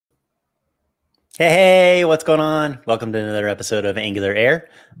Hey, what's going on? Welcome to another episode of Angular Air.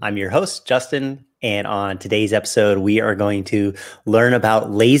 I'm your host, Justin, and on today's episode, we are going to learn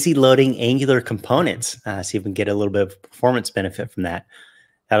about lazy loading Angular components, see if we can get a little bit of performance benefit from that.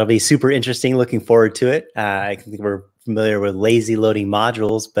 That'll be super interesting. Looking forward to it. I think we're familiar with lazy loading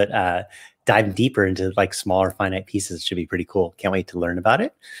modules, but diving deeper into like smaller finite pieces should be pretty cool. Can't wait to learn about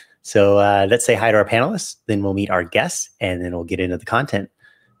it. So let's say hi to our panelists, then we'll meet our guests, and then we'll get into the content.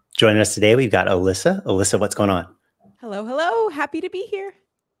 Joining us today, we've got Alyssa. Alyssa, what's going on? Hello, hello. Happy to be here.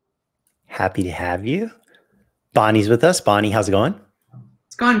 Happy to have you. Bonnie's with us. Bonnie, how's it going?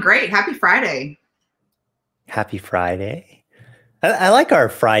 It's going great. Happy Friday. Happy Friday. I like our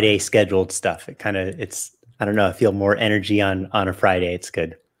Friday scheduled stuff. I don't know, I feel more energy on a Friday. It's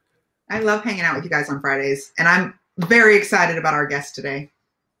good. I love hanging out with you guys on Fridays, and I'm very excited about our guest today.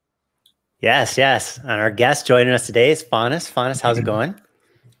 Yes. And our guest joining us today is Fanis. Fanis, how's it going?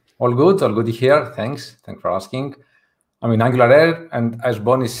 All good here. Thanks for asking. I'm in AngularAir, and as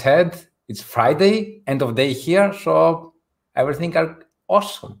Bonnie said, it's Friday, end of day here, so everything are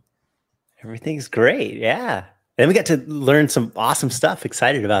awesome. Everything's great, yeah. And we got to learn some awesome stuff.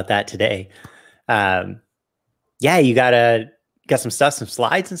 Excited about that today. Yeah, you got some stuff, some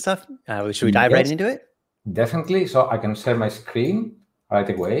slides and stuff. Should we dive right into it? Definitely. So I can share my screen right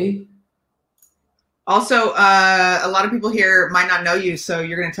away. Also, a lot of people here might not know you, so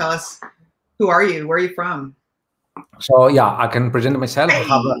you're going to tell us, who are you? Where are you from? So yeah, I can present myself. Hey,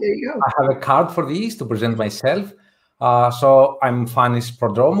 I have a card for this to present myself. So I'm Fanis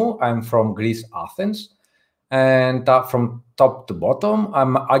Prodromou. I'm from Greece, Athens. And from top to bottom,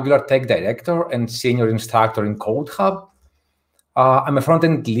 I'm Angular Tech Director and Senior Instructor in Code Hub. I'm a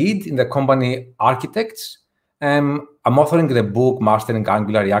front-end lead in the company Architects. I'm authoring the book Mastering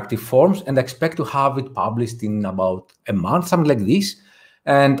Angular Reactive Forms, and I expect to have it published in about a month, something like this.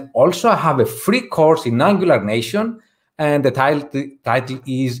 And also I have a free course in Angular Nation, and the title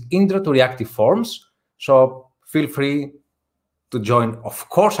is Intro to Reactive Forms. So feel free to join, of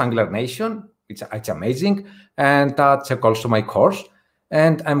course, Angular Nation. It's amazing. And check also my course.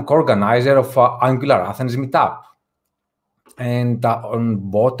 And I'm co-organizer of Angular Athens Meetup. And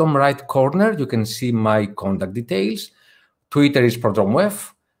on bottom right corner, you can see my contact details. Twitter is Prodromou.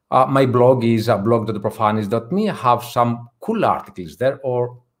 My blog is blog.profanis.me. I have some cool articles there,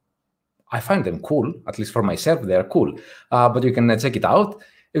 or I find them cool, at least for myself, they're cool. But you can check it out.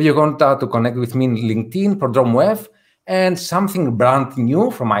 If you want to connect with me in LinkedIn, Prodromou, and something brand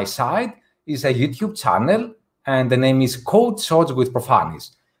new from my side is a YouTube channel, and the name is Code Shots with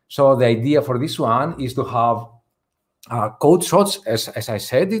Profanis. So the idea for this one is to have code shots, as I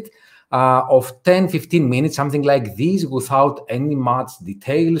said it, of 10-15 minutes, something like this, without any much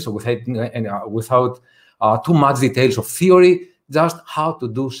details, or without too much details of theory, just how to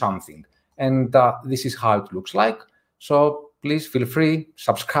do something. And this is how it looks like. So please feel free,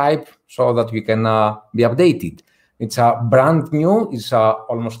 subscribe, so that you can be updated. It's brand new. It's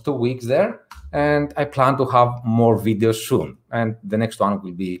almost 2 weeks there. And I plan to have more videos soon. And the next one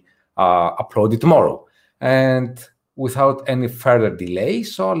will be uploaded tomorrow. And without any further delay,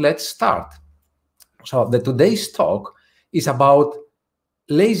 so let's start. So today's talk is about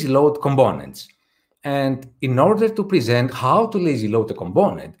lazy load components. And in order to present how to lazy load a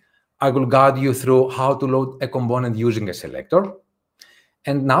component, I will guide you through how to load a component using a selector.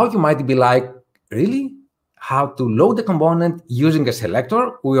 And now you might be like, really? How to load a component using a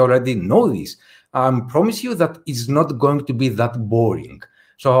selector? We already know this. I promise you that it's not going to be that boring.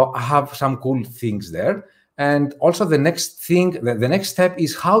 So I have some cool things there. And also the next step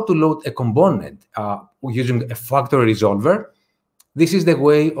is how to load a component using a factory resolver. This is the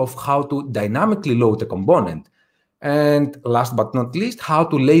way of how to dynamically load a component. And last but not least, how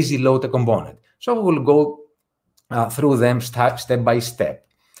to lazy load a component. So we'll go through them step by step.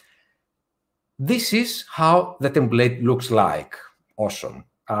 This is how the template looks like. Awesome.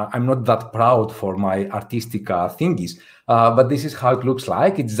 I'm not that proud for my artistic thingies, but this is how it looks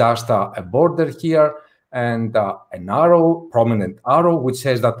like. It's just a border here, and an arrow, prominent arrow, which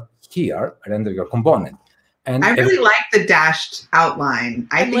says that here, render your component. And I really like the dashed outline.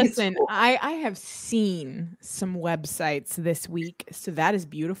 Listen, cool. I have seen some websites this week, so that is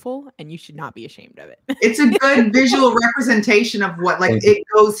beautiful, and you should not be ashamed of it. It's a good visual representation of what, like, it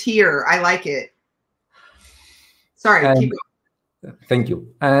goes here. I like it. Sorry, keep going. Thank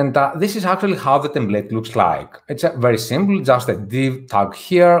you. And this is actually how the template looks like. It's very simple, just a div tag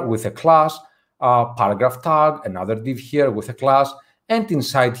here with a class, paragraph tag, another div here with a class, and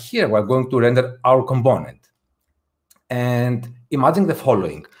inside here, we're going to render our component. And imagine the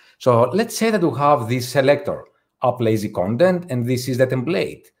following. So let's say that we have this selector, up lazy content, and this is the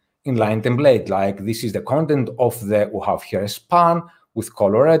template. inline template, like this is the content of we have here a span with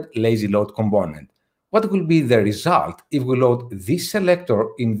color red lazy load component. What will be the result if we load this selector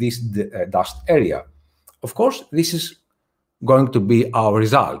in this dust area? Of course, this is going to be our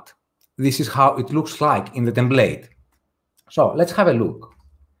result. This is how it looks like in the template. So let's have a look.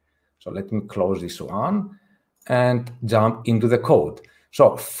 So let me close this one and jump into the code.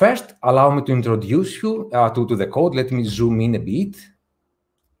 So first, allow me to introduce you to the code. Let me zoom in a bit.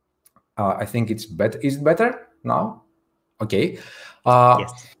 I think it's better. Is it better now? Okay.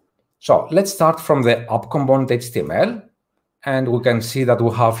 Yes. So let's start from the app component HTML. And we can see that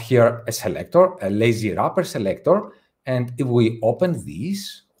we have here a selector, a lazy wrapper selector. And if we open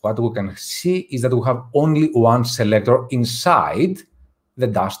this, what we can see is that we have only one selector inside the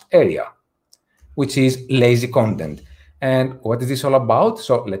dust area, which is lazy content. And what is this all about?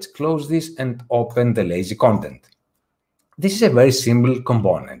 So let's close this and open the lazy content. This is a very simple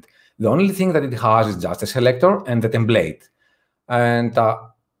component. The only thing that it has is just a selector and the template. And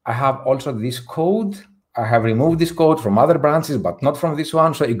I have also this code. I have removed this code from other branches, but not from this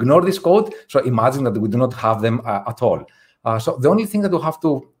one. So ignore this code. So imagine that we do not have them at all. So the only thing that we have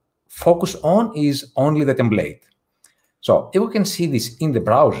to focus on is only the template. So if we can see this in the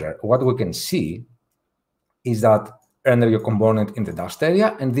browser, what we can see is that render your component in the dust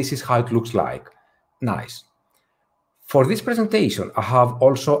area, and this is how it looks like. Nice. For this presentation, I have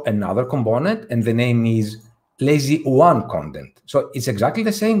also another component, and the name is lazy1 content. So it's exactly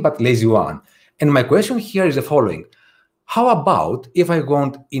the same, but lazy1. And my question here is the following. How about if I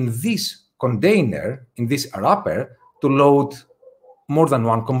want in this container, in this wrapper, to load more than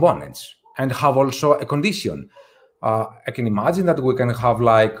one components and have also a condition? I can imagine that we can have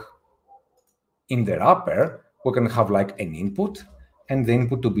like in the wrapper, we can have like an input, and the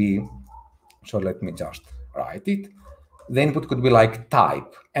input to be, so let me just write it. The input could be like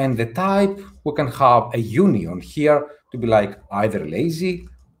type, and the type, we can have a union here to be like either lazy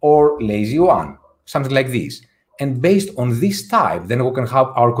or lazy1, something like this. And based on this type, then we can have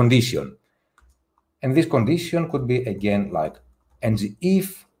our condition. And this condition could be again like ng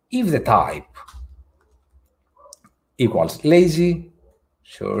if the type equals lazy,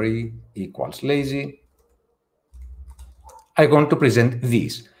 equals lazy, I'm going to present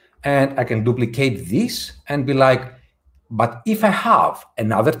this. And I can duplicate this and be like, but if I have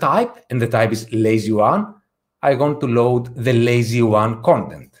another type and the type is lazy1, I'm going to load the lazy1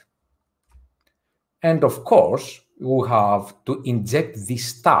 content. And of course, we have to inject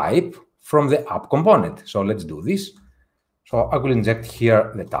this type from the app component. So let's do this. So I will inject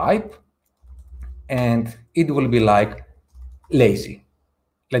here the type, and it will be like lazy.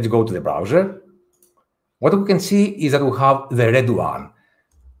 Let's go to the browser. What we can see is that we have the red one.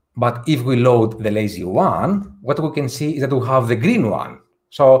 But if we load the lazy one, what we can see is that we have the green one.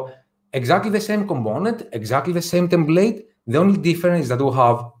 So exactly the same component, exactly the same template. The only difference is that we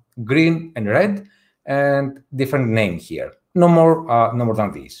have green and red and different name here. No more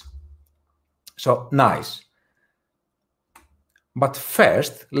than this. So nice. But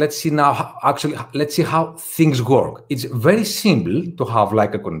first, let's see now, let's see how things work. It's very simple to have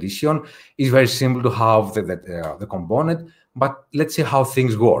like a condition. It's very simple to have the component, but let's see how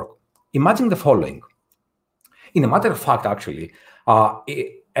things work. Imagine the following. In a matter of fact, actually,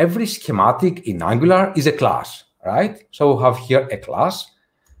 every schematic in Angular is a class, right? So we have here a class,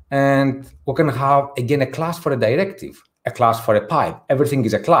 and we can have, again, a class for a directive, a class for a pipe. Everything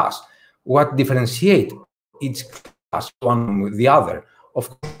is a class. What differentiates each class one with the other? Of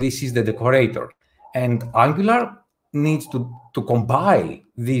course, this is the decorator. And Angular needs to compile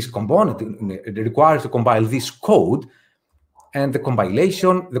this component. It requires to compile this code. And the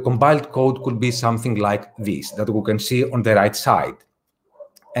compiled code could be something like this, that we can see on the right side.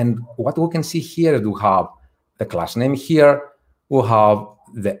 And what we can see here is we have the class name here. We have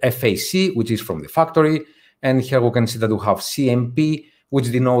the FAC, which is from the factory. And here we can see that we have CMP,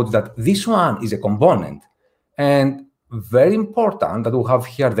 which denotes that this one is a component. And very important that we have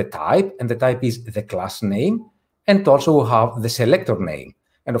here the type, and the type is the class name. And also we have the selector name.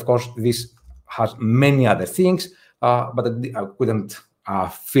 And of course, this has many other things, but I couldn't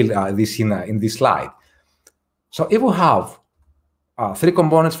fill this in this slide. So if we have 3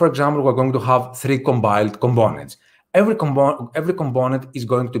 components, for example, we're going to have 3 compiled components. Every component is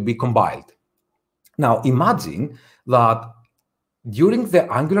going to be compiled. Now, imagine that during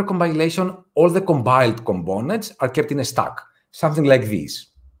the Angular compilation, all the compiled components are kept in a stack, something like this.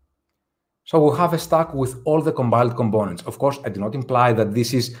 So we have a stack with all the compiled components. Of course, I do not imply that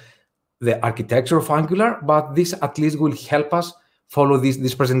this is the architecture of Angular, but this at least will help us follow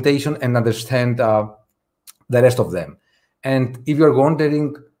this presentation and understand the rest of them. And if you're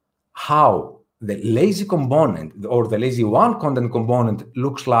wondering how the lazy component or the lazy one content component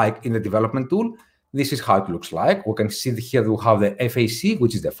looks like in the development tool, this is how it looks like. We can see here we have the FAC,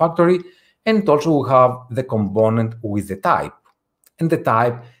 which is the factory, and also we have the component with the type. And the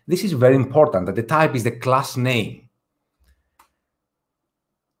type, this is very important, that the type is the class name.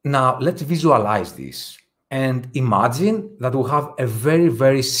 Now, let's visualize this and imagine that we have a very,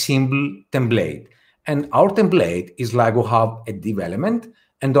 very simple template. And our template is like we have a div element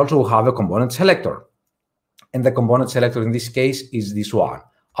and also we have a component selector. And the component selector in this case is this one,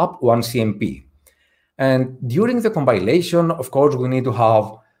 up1cmp. And during the compilation, of course, we need to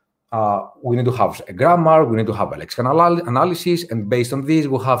have a grammar, we need to have a lexical analysis, and based on this,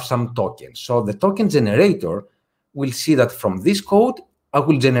 we'll have some tokens. So the token generator will see that from this code, I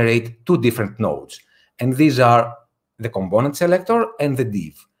will generate two different nodes. And these are the component selector and the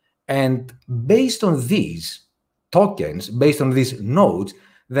div. And based on these tokens, based on these nodes,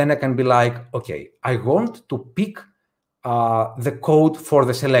 then I can be like, okay, I want to pick the code for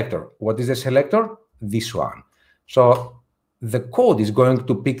the selector. What is the selector? This one. So the code is going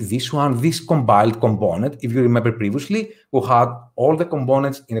to pick this one, this compiled component. If you remember previously, we had all the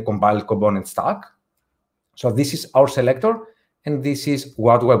components in a compiled component stack. So this is our selector, and this is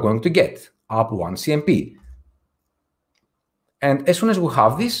what we're going to get, up1cmp. And as soon as we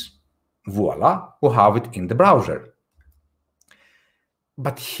have this, voila, we have it in the browser.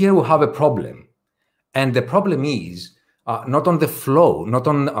 But here we have a problem. And the problem is not on the flow, not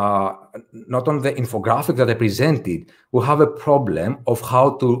on the infographic that I presented. We have a problem of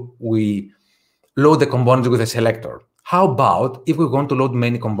how we load the components with a selector. How about if we want to load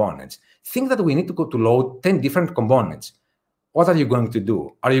many components? Think that we need to go to load 10 different components. What are you going to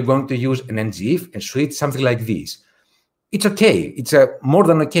do? Are you going to use an ngIf, a switch, something like this? It's okay. It's more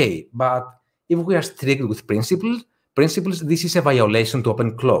than okay. But if we are strict with principles, this is a violation to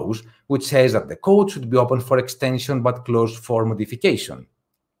open close, which says that the code should be open for extension but closed for modification.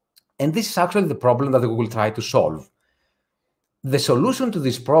 And this is actually the problem that we will try to solve. The solution to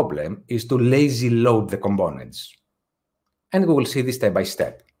this problem is to lazy load the components. And we will see this step by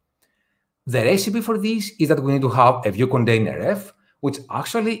step. The recipe for this is that we need to have a view container ref, which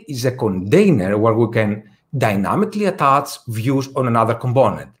actually is a container where we can dynamically attach views on another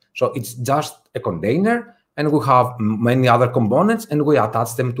component. So it's just a container, and we have many other components, and we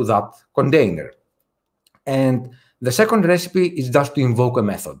attach them to that container. And the second recipe is just to invoke a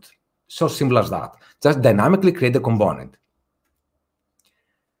method. So simple as that. Just dynamically create a component.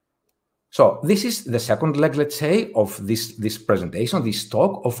 So this is the second leg, let's say, of this presentation, this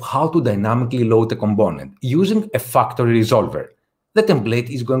talk of how to dynamically load a component using a factory resolver. The template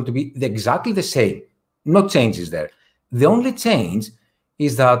is going to be exactly the same. No changes there. The only change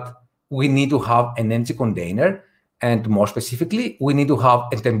is that we need to have an empty container, and more specifically, we need to have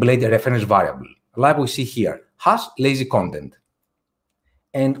a template reference variable, like we see here, has lazy content.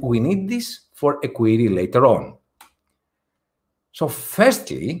 And we need this for a query later on. So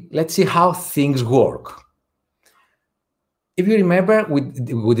firstly, let's see how things work. If you remember,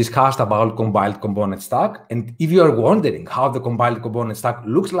 we discussed about compiled component stack, and if you are wondering how the compiled component stack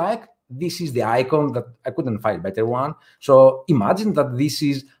looks like, this is the icon that I couldn't find a better one. So imagine that this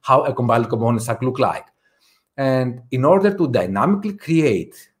is how a compiled component stack looks like. And in order to dynamically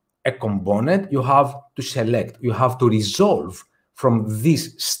create a component, you have to select, you have to resolve from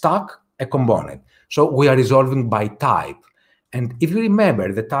this stack a component. So we are resolving by type. And if you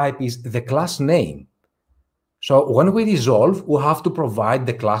remember, the type is the class name. So when we resolve, we have to provide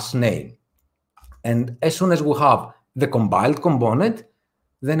the class name. And as soon as we have the compiled component,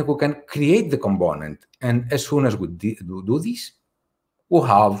 then we can create the component. And as soon as we do this, we'll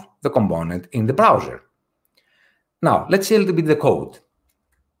have the component in the browser. Now, let's see a little bit the code.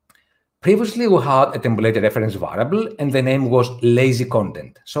 Previously, we had a template reference variable, and the name was lazy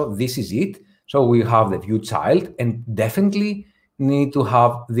content. So this is it. So we have the view child, and definitely need to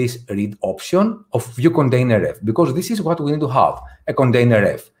have this read option of view container ref, because this is what we need to have, a container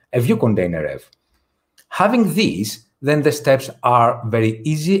ref, a view container ref. Having this, then the steps are very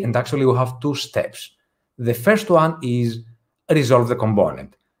easy, and actually we have two steps. The first one is resolve the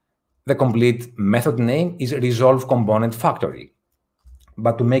component. The complete method name is resolve component factory.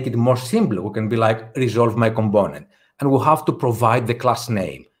 But to make it more simple, we can be like resolve my component, and we'll have to provide the class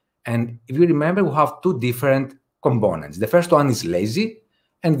name. And if you remember, we have two different components. The first one is lazy,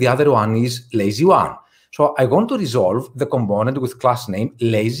 and the other one is lazy one. So I want to resolve the component with class name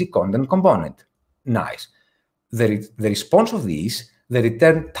lazy content component. Nice. The response of this, the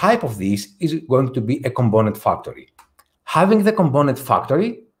return type of this is going to be a component factory. Having the component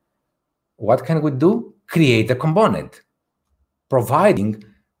factory, what can we do? Create a component, providing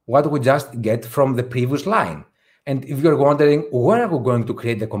what we just get from the previous line. And if you're wondering, where are we going to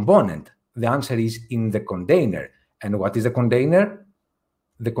create the component? The answer is in the container. And what is the container?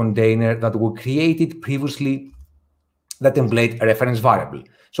 The container that we created previously, the template reference variable.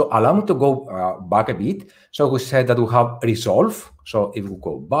 So allow me to go back a bit. So we said that we have resolve. So if we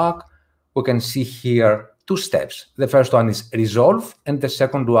go back, we can see here two steps. The first one is resolve, and the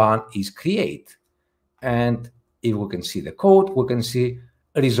second one is create. And if we can see the code, we can see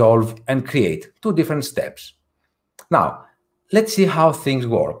resolve and create, two different steps. Now, let's see how things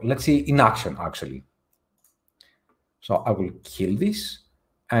work. Let's see in action, actually. So I will kill this,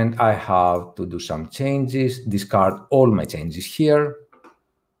 and I have to do some changes, discard all my changes here,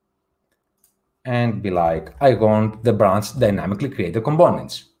 and be like, I want the branch dynamically create the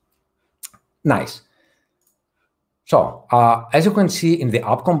components. Nice. So as you can see in the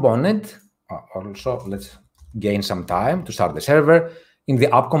app component, also let's gain some time to start the server. In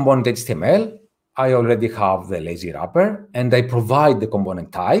the app component HTML, I already have the lazy wrapper, and I provide the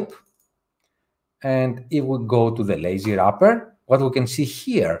component type. And if we go to the lazy wrapper, what we can see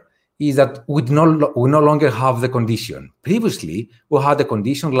here is that we no longer have the condition. Previously, we had the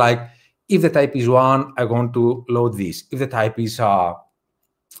condition like, if the type is 1, I'm going to load this. If the type is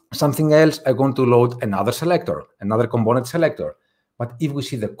something else, I'm going to load another selector, another component selector. But if we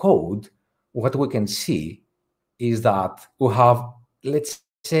see the code, what we can see is that we have, let's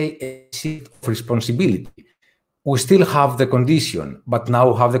say, a shift of responsibility. We still have the condition, but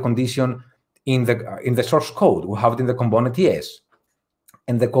now we have the condition in the source code. We have it in the component yes.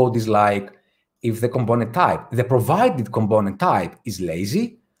 And the code is like, if the component type, the provided component type is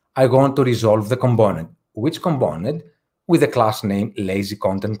lazy, I'm going to resolve the component. Which component? With the class name lazy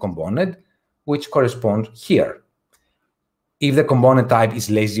content component, which corresponds here. If the component type is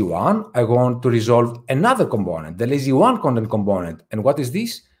lazy1, I'm going to resolve another component, the lazy1 content component. And what is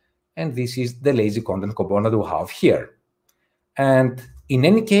this? And this is the lazy content component we have here. And in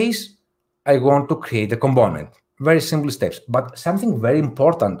any case, I want to create a component. Very simple steps, but something very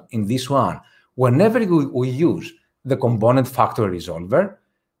important in this one. Whenever we use the component factory resolver,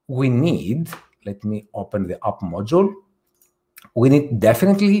 we need, let me open the app module. We need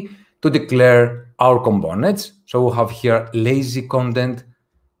definitely to declare our components. So we have here lazy content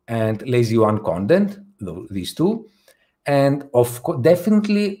and lazy1 content, these two. And of course,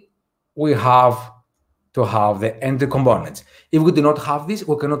 definitely we have to have the entry components. If we do not have this,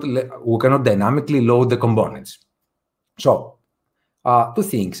 we cannot dynamically load the components. So two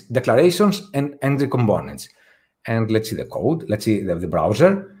things, declarations and entry components. And let's see the code. Let's see the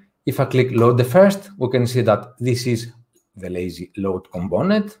browser. If I click load the first, we can see that this is the lazy load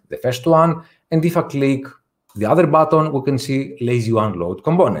component, the first one. And if I click the other button, we can see lazy1 load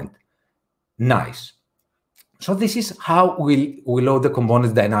component. Nice. So this is how we load the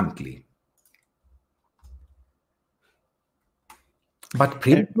components dynamically. But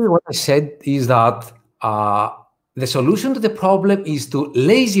previously what I said is that the solution to the problem is to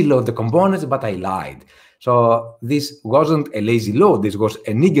lazy load the components, but I lied. So this wasn't a lazy load, this was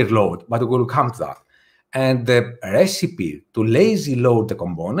a nigger load, but we'll come to that. And the recipe to lazy load the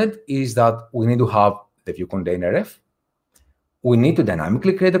component is that we need to have the view container ref. We need to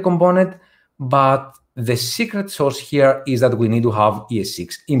dynamically create a component, but the secret sauce here is that we need to have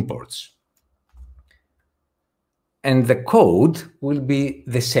ES6 imports. And the code will be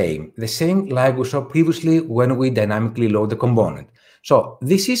the same like we saw previously when we dynamically load the component. So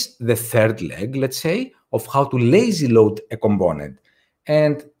this is the third leg, let's say, of how to lazy load a component.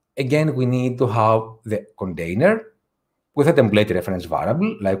 And again, we need to have the container with a template reference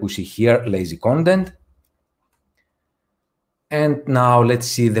variable, like we see here, lazy content. And now let's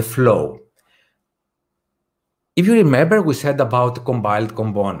see the flow. If you remember, we said about compiled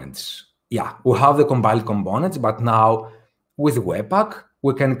components. Yeah, we have the compiled components, but now with Webpack,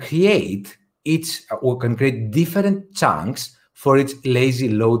 we can create different chunks for each lazy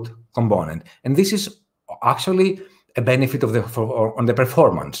load component. And this is actually a benefit of on the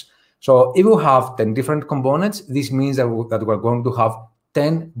performance. So if we have 10 different components, this means that we're going to have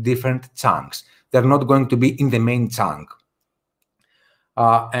 10 different chunks. They're not going to be in the main chunk.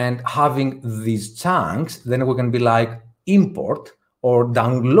 And having these chunks, then we can be like import or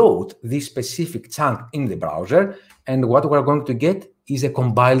download this specific chunk in the browser. And what we're going to get is a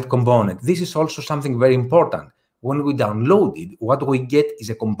compiled component. This is also something very important. When we download it, what we get is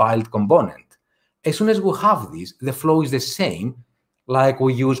a compiled component. As soon as we have this, the flow is the same like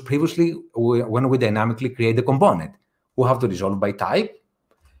we used previously when we dynamically create the component. We have to resolve by type.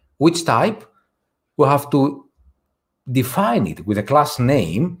 Which type? We have to define it with a class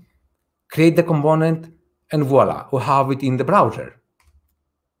name, create the component, and voila, we have it in the browser.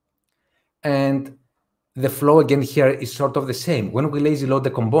 And the flow again here is sort of the same. When we lazy load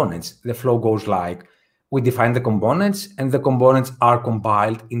the components, the flow goes like, we define the components, and the components are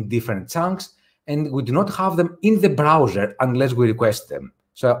compiled in different chunks, and we do not have them in the browser unless we request them.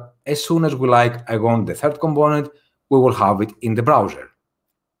 So as soon as we I want the third component, we will have it in the browser.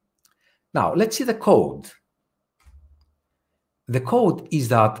 Now, let's see the code. The code is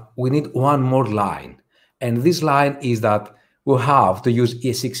that we need one more line. And this line is that we have to use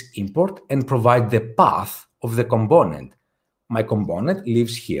ES6 import and provide the path of the component. My component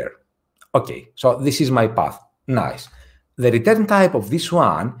lives here. Okay, so this is my path. Nice. The return type of this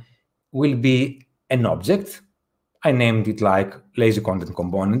one will be an object. I named it like lazy content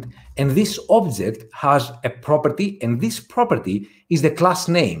component. And this object has a property, and this property is the class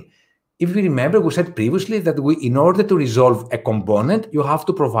name. If you remember, we said previously that in order to resolve a component, you have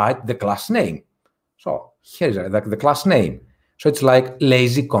to provide the class name. So here's the class name. So it's like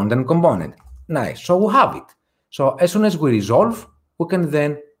lazy content component. Nice. So we have it. So as soon as we resolve, we can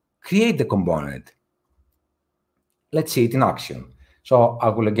then create the component. Let's see it in action. So I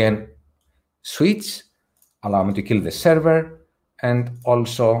will again switch, allow me to kill the server, and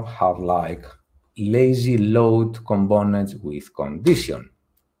also have like lazy load components with condition.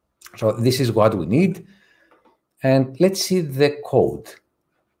 So this is what we need. And let's see the code.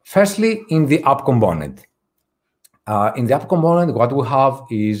 Firstly, in the app component. In the app component, what we have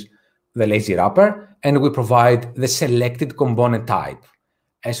is the lazy wrapper, and we provide the selected component type.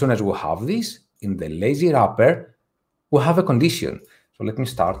 As soon as we have this, in the lazy wrapper, we have a condition. So let me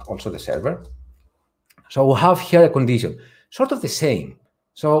start also the server. So we have here a condition, sort of the same.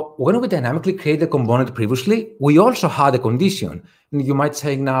 So when we dynamically create the component previously, we also had a condition. And you might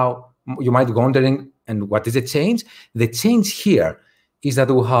say now, you might be wondering, and what is the change? The change here is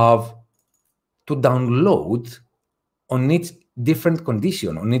that we have to download on each different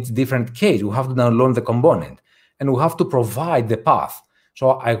condition, on each different case. We have to download the component, and we have to provide the path.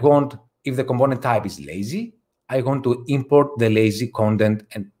 So I want, if the component type is lazy, I want to import the lazy content,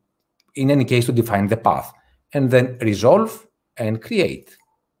 and in any case to define the path, and then resolve and create.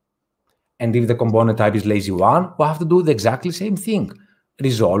 And if the component type is lazy1, we have to do the exactly same thing,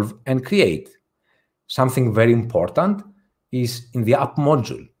 resolve and create. Something very important is in the app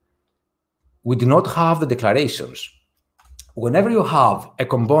module, we do not have the declarations. Whenever you have a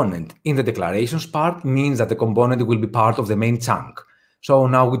component in the declarations part, means that the component will be part of the main chunk. So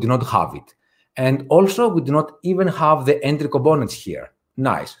now we do not have it. And also we do not even have the entry components here.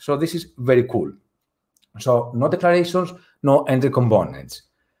 Nice. So this is very cool. So no declarations, no entry components.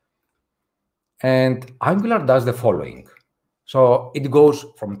 And Angular does the following. So it goes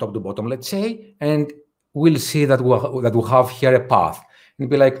from top to bottom, let's say, and we'll see that we have here a path. And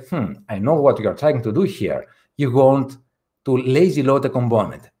be like, I know what you're trying to do here. You want to lazy load the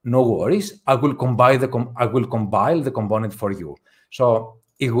component. No worries. I will compile the component for you. So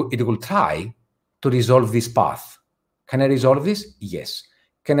it will try to resolve this path. Can I resolve this? Yes.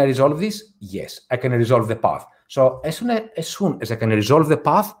 Can I resolve this? Yes. I can resolve the path. So as soon as I can resolve the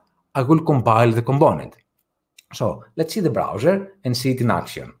path, I will compile the component. So let's see the browser and see it in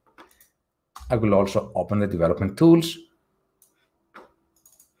action. I will also open the development tools,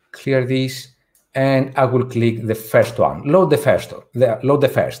 clear this, and I will click the first one, load the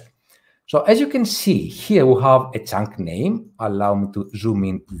first. So as you can see, here we have a chunk name. Allow me to zoom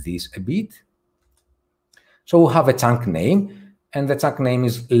in this a bit. So we have a chunk name, and the chunk name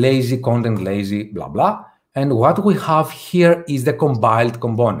is lazy content, lazy, blah, blah. And what we have here is the compiled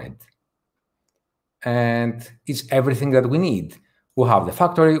component. And it's everything that we need. We have the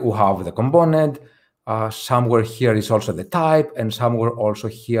factory, we have the component, somewhere here is also the type, and somewhere also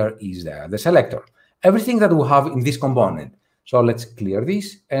here is the selector. Everything that we have in this component. So let's clear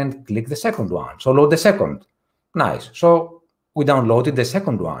this and click the second one. So load the second. Nice. So we downloaded the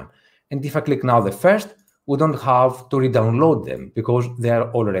second one. And if I click now the first, we don't have to re-download them because they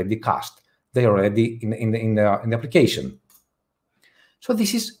are already cached. They are already in the application. So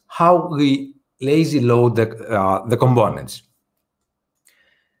this is how we lazy load the components.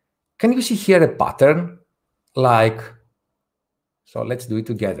 Can you see here a pattern? So let's do it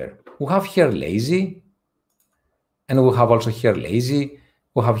together. We have here lazy, and we have also here lazy.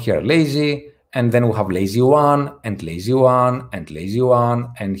 We have here lazy, and then we have lazy one, and lazy one, and lazy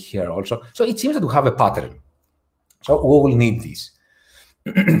one, and here also. So it seems that we have a pattern. So we will need this.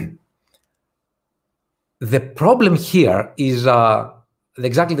 The problem here is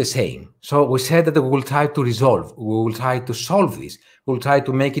exactly the same. So we said that we will try to resolve. We will try to solve this. We will try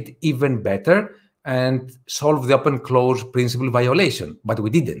to make it even better and solve the open close principle violation, but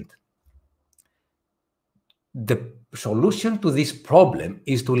we didn't. The solution to this problem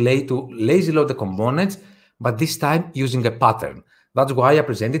is to lazy load the components, but this time using a pattern. That's why I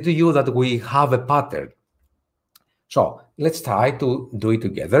presented to you that we have a pattern. So let's try to do it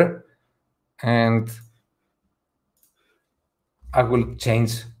together. And I will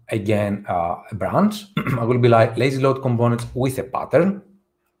change again a branch. I will be like lazy load components with a pattern.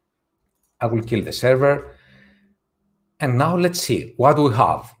 I will kill the server. And now let's see what we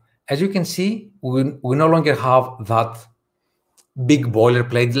have. As you can see, we no longer have that big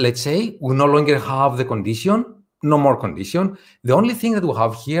boilerplate, let's say. We no longer have the condition, no more condition. The only thing that we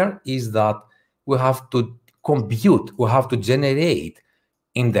have here is that we have to compute, we have to generate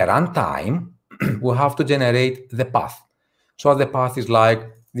in the runtime, we have to generate the path. So the path is like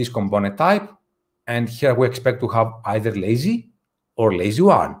this component type, and here we expect to have either lazy or lazy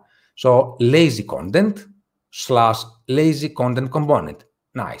one. So lazy content / lazy content component.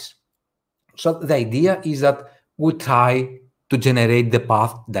 Nice. So the idea is that we try to generate the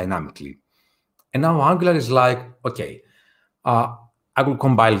path dynamically. And now Angular is like, okay, I will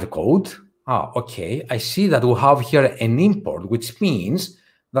compile the code. Okay, I see that we have here an import, which means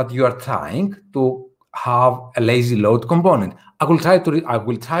that you are trying to have a lazy load component. I will try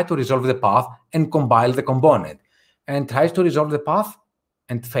to resolve the path and compile the component, and tries to resolve the path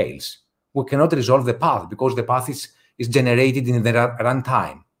and fails. We cannot resolve the path because the path is generated in the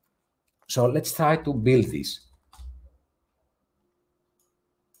runtime. So let's try to build this.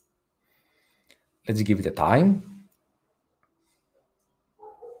 Let's give it a time.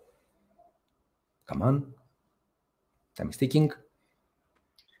 Come on. Time is ticking.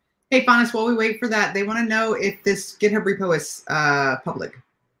 Hey, Fanis, while we wait for that, they want to know if this GitHub repo is public.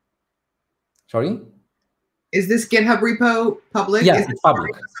 Sorry? Is this GitHub repo public? Yeah, is it's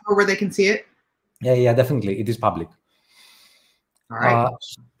public. Somewhere where they can see it? Yeah, definitely. It is public. All right.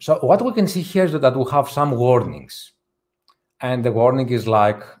 So what we can see here is that we have some warnings. And the warning is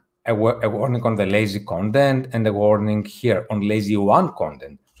like a warning on the lazy content and a warning here on lazy one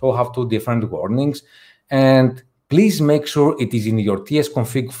content. So we have two different warnings. And please make sure it is in your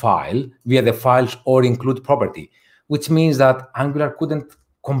tsconfig file via the files or include property, which means that Angular couldn't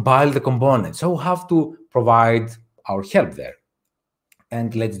compile the component. So we have to provide our help there.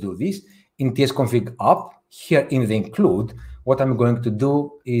 And let's do this. In tsconfig up, here in the include, what I'm going to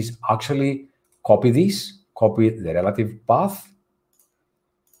do is actually copy this, copy the relative path.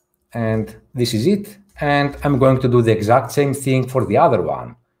 And this is it. And I'm going to do the exact same thing for the other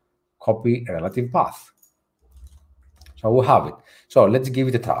one. Copy relative path. So we have it. So let's give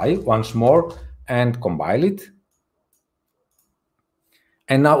it a try once more and compile it.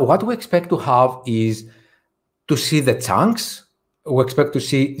 And now what we expect to have is to see the chunks. We expect to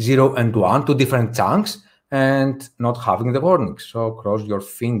see 0 and 1, two different chunks, and not having the warnings. So cross your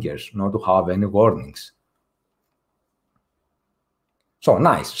fingers not to have any warnings. So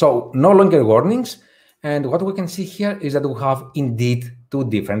nice. So no longer warnings. And what we can see here is that we have indeed two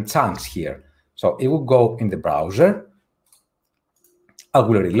different chunks here. So it will go in the browser. I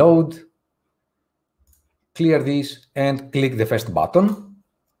will reload, clear this, and click the first button,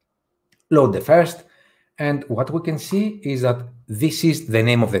 load the first. And what we can see is that this is the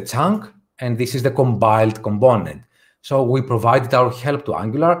name of the chunk, and this is the compiled component. So we provided our help to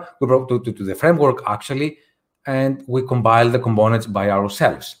Angular, we brought to the framework actually, and we compile the components by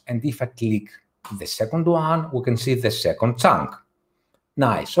ourselves. And if I click the second one, we can see the second chunk.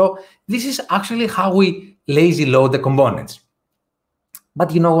 Nice. So this is actually how we lazy load the components.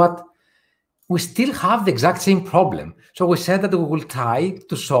 But you know what? We still have the exact same problem. So we said that we will try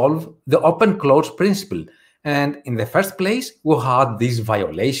to solve the open-close principle. And in the first place, we had this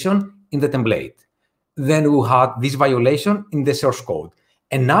violation in the template. Then we had this violation in the source code.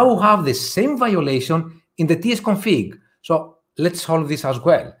 And now we have the same violation in the tsconfig. So let's solve this as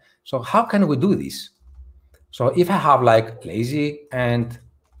well. So how can we do this? So if I have like lazy and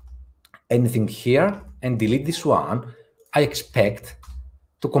anything here and delete this one, I expect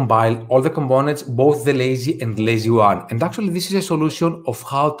to compile all the components, both the lazy and lazy one. And actually, this is a solution of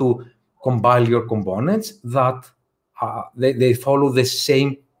how to compile your components that they follow the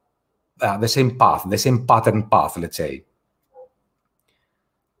same path, the same pattern path, let's say.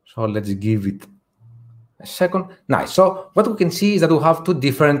 So let's give it a second. Nice. So what we can see is that we have two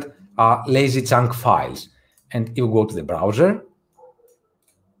different lazy chunk files. And if we go to the browser,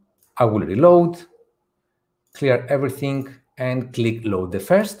 I will reload, clear everything, and click load the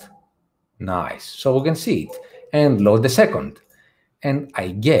first. Nice. So we can see it. And load the second. And I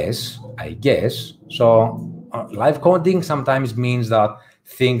guess, so live coding sometimes means that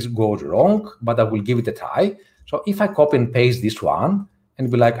things go wrong, but I will give it a try. So if I copy and paste this one and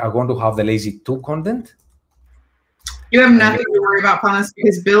be like, I want to have the lazy 2 content. You have nothing to worry about, Fanis,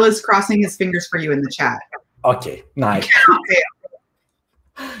 because Bill is crossing his fingers for you in the chat. Okay, nice.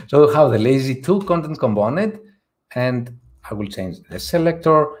 So we have the lazy2 content component, and I will change the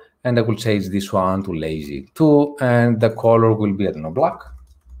selector, and I will change this one to lazy2, and the color will be, I don't know, black.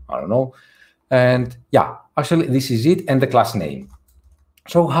 I don't know. And yeah, actually, this is it, and the class name.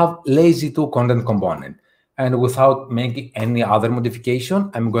 So we have lazy2 content component. And without making any other modification,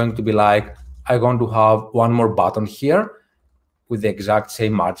 I'm going to be like, I'm going to have one more button here with the exact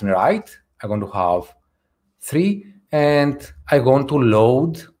same margin right. I'm going to have 3, and I'm going to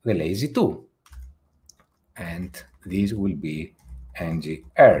load the lazy2. And this will be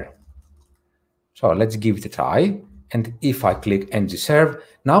AngularAir. So let's give it a try. And if I click ng-serve,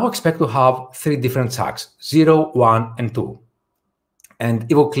 now I expect to have 3 different tags, 0, 1, and 2.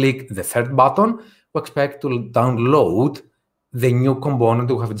 And if we click the third button, we expect to download the new component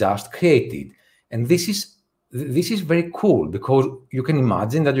we have just created. And this is very cool because you can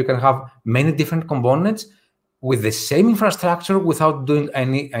imagine that you can have many different components with the same infrastructure without doing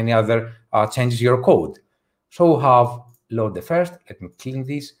any other changes to your code. So we have load the first, let me clean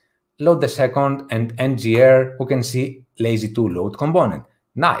this, load the second, and AngularAir, we can see lazy2 load component.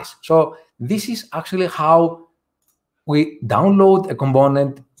 Nice. So this is actually how we download a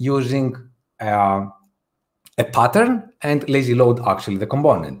component using a pattern and lazy load actually the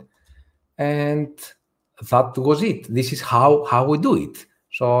component. And that was it. This is how we do it.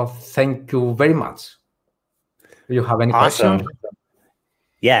 So thank you very much. Do you have any questions?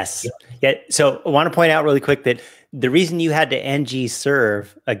 Yes. Yeah. So I want to point out really quick that the reason you had to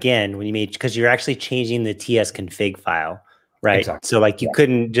ng-serve again when you made, because you're actually changing the tsconfig file, right? Exactly. So like you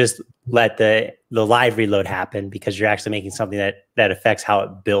couldn't just let the live reload happen because you're actually making something that affects how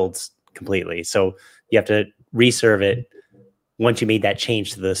it builds completely. So you have to reserve it once you made that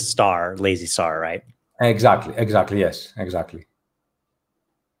change to the star, lazy star, right? Exactly. Yes, exactly.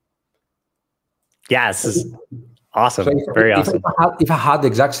 Yeah, this is awesome. So Very awesome. If I had the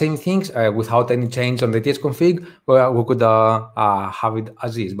exact same things without any change on the tsconfig, well, we could have it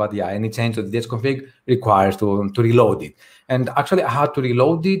as is. But yeah, any change to the tsconfig requires to reload it. And actually, I had to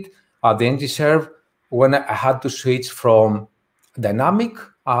reload it at the ng-serve when I had to switch from dynamic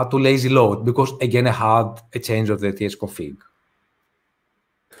to lazy load because again I had a change of the tsconfig.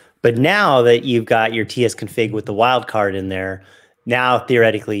 But now that you've got your tsconfig with the wildcard in there, now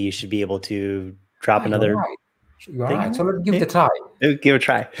theoretically you should be able to drop another. You're right. So let's give it a try. Give it a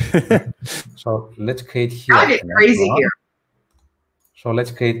try. So let's create here. I get crazy here. So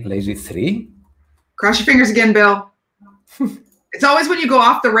let's create lazy3. Cross your fingers again, Bill. It's always when you go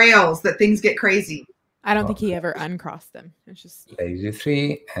off the rails that things get crazy. I don't think he ever uncrossed them. It's just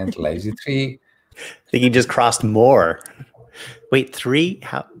lazy3 and lazy3. I think he just crossed more. Wait, 3?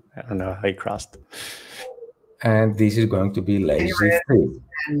 How? I don't know how he crossed. And this is going to be lazy3.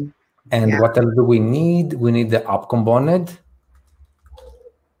 And what else do we need? We need the up component,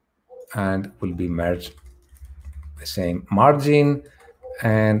 and will be merged the same margin.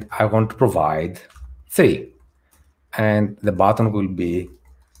 And I want to provide 3, and the button will be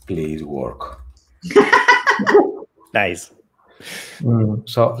please work. Nice.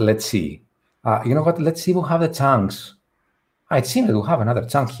 So let's see. You know what? Let's see. We'll have the chunks. It seems that we'll have another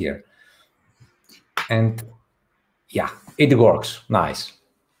chunk here, and yeah, it works. Nice.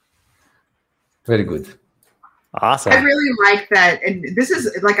 Very good. Awesome. I really like that. And this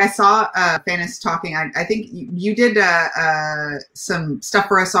is like I saw Fanis talking. I think you did some stuff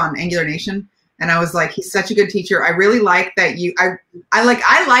for us on Angular Nation. And I was like, he's such a good teacher. I really like that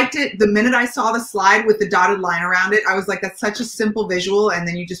I liked it the minute I saw the slide with the dotted line around it. I was like, that's such a simple visual. And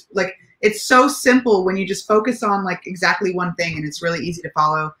then you just like, it's so simple when you just focus on like exactly one thing and it's really easy to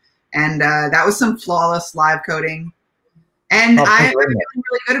follow. And that was some flawless live coding. And I'm feeling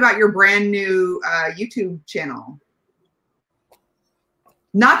really good about your brand new YouTube channel.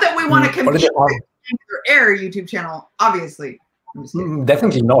 Not that we want to compete with the AngularAir YouTube channel, obviously.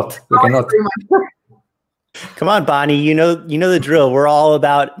 Definitely not. We cannot. Come on, Bonnie. You know the drill. We're all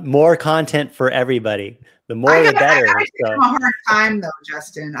about more content for everybody. The more, the better. I give him a hard time, though,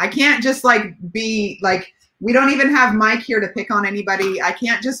 Justin. I can't just like be like. We don't even have Mike here to pick on anybody. I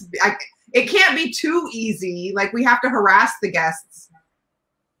can't just. It can't be too easy. Like we have to harass the guests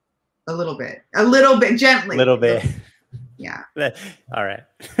a little bit gently. A little bit. Yeah. All right.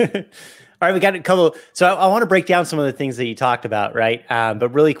 All right. We got a couple. So I want to break down some of the things that you talked about, right?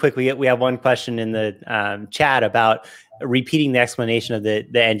 But really quick, we have one question in the chat about repeating the explanation of the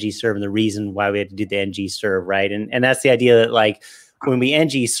ng-serve and the reason why we had to do the ng-serve, right? And that's the idea that like when we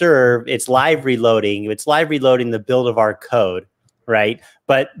ng-serve, it's live reloading. It's live reloading the build of our code, right?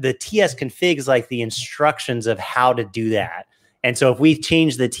 But the TS config is like the instructions of how to do that. And so if we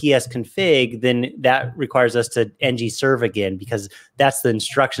change the TS config, then that requires us to ng serve again, because that's the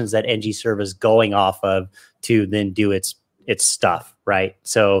instructions that ng serve is going off of to then do its stuff, right?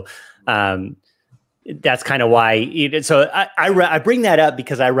 So that's kind of why. So I bring that up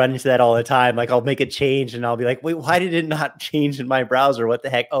because I run into that all the time. Like I'll make a change and I'll be like, wait, why did it not change in my browser? What the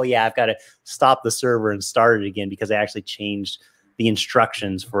heck? Oh yeah, I've got to stop the server and start it again because I actually changed the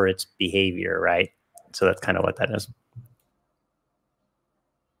instructions for its behavior, right? So that's kind of what that is.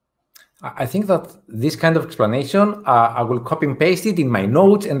 I think that this kind of explanation, I will copy and paste it in my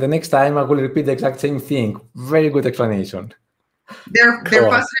notes, and the next time I will repeat the exact same thing. Very good explanation. They're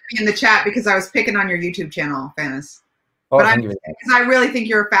fussing at me in the chat because I was picking on your YouTube channel, Fanis. Oh, but because I really think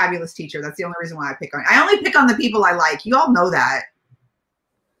you're a fabulous teacher. That's the only reason why I pick on you. I only pick on the people I like. You all know that.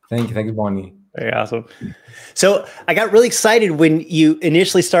 Thank you, Bonnie. Very awesome. So I got really excited when you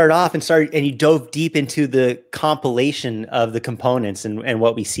initially started off and you dove deep into the compilation of the components and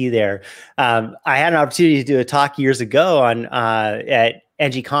what we see there. I had an opportunity to do a talk years ago on at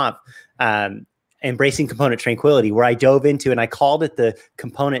ngConf, Embracing Component Tranquility, where I dove into and I called it the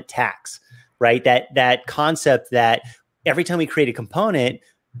component tax, right? That concept that every time we create a component,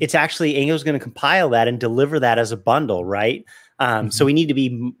 it's actually Angular's going to compile that and deliver that as a bundle, right? So we need to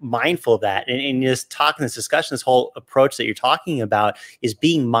be mindful of that. And this talk in this discussion, this whole approach that you're talking about is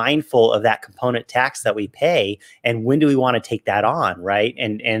being mindful of that component tax that we pay. And when do we want to take that on, right?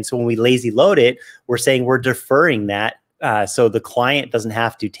 And so when we lazy load it, we're saying we're deferring that so the client doesn't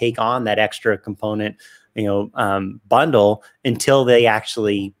have to take on that extra component, bundle until they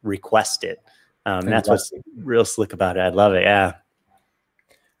actually request it. That's what's real slick about it. I love it. Yeah.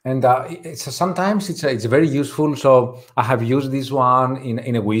 And sometimes it's very useful. So I have used this one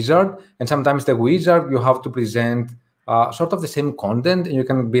in a wizard, and sometimes the wizard, you have to present sort of the same content, and you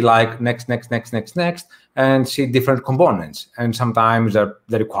can be like next, and see different components. And sometimes the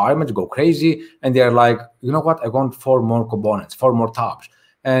requirements go crazy, and they're like, you know what, I want 4 more components, 4 more tabs.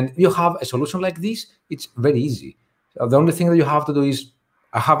 And you have a solution like this, it's very easy. So the only thing that you have to do is,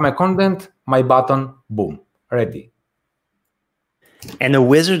 I have my content, my button, boom, ready. And the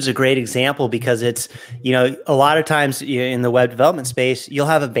wizard's a great example because it's, a lot of times in the web development space, you'll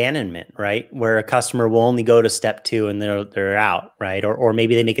have abandonment, right? Where a customer will only go to step 2 and they're out, right? Or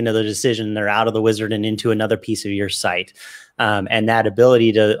maybe they make another decision, they're out of the wizard and into another piece of your site. And that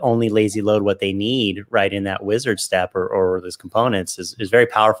ability to only lazy load what they need, right, in that wizard step or those components is very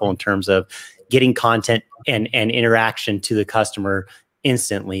powerful in terms of getting content and interaction to the customer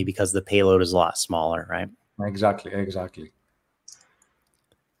instantly because the payload is a lot smaller, right? Exactly.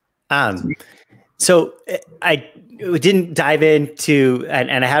 So I didn't dive into,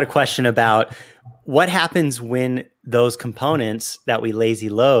 and I had a question about what happens when those components that we lazy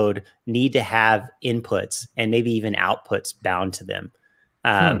load need to have inputs and maybe even outputs bound to them.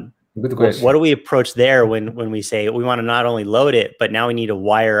 Good question. What do we approach there when we say we want to not only load it, but now we need to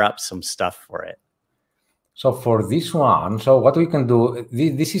wire up some stuff for it? So for this one, so what we can do,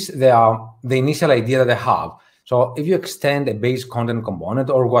 this is the initial idea that I have. So if you extend a base content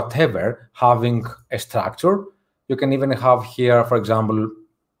component or whatever, having a structure, you can even have here, for example,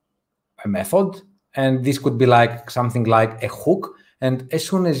 a method. And this could be like something like a hook. And as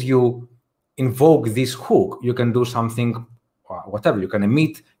soon as you invoke this hook, you can do something, whatever. You can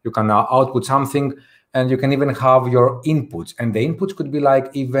emit, you can output something, and you can even have your inputs. And the inputs could be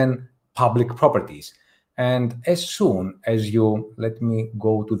like even public properties. And as soon as you, let me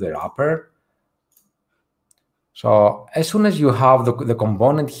go to the wrapper. So as soon as you have the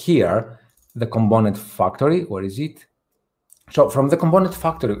component here, the component factory, where is it? So from the component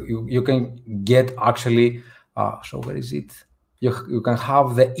factory, you can get actually, so where is it? You can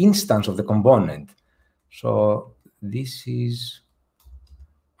have the instance of the component. So this is,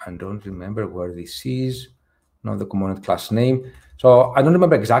 I don't remember where this is, not the component class name. So I don't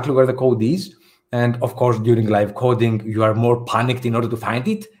remember exactly where the code is. And of course, during live coding, you are more panicked in order to find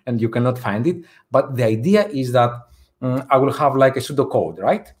it, and you cannot find it. But the idea is that I will have like a pseudocode,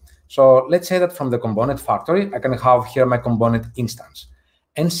 right? So let's say that from the component factory, I can have here my component instance.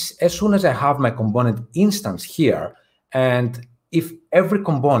 And as soon as I have my component instance here, and if every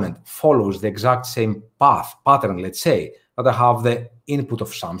component follows the exact same pattern, let's say, that I have the input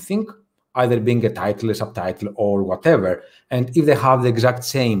of something, either being a title, a subtitle, or whatever, and if they have the exact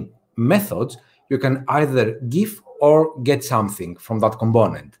same methods, you can either give or get something from that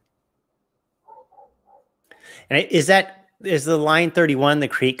component. And is the line 31, the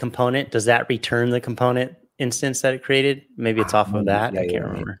create component, does that return the component instance that it created? Maybe it's off of that. I can't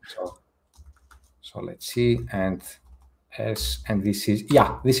remember. So let's see. And and this is,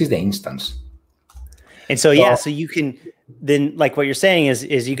 yeah, this is the instance. And so, yeah, so you can then, like what you're saying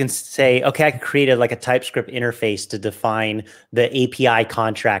is you can say, okay, I can create a TypeScript interface to define the API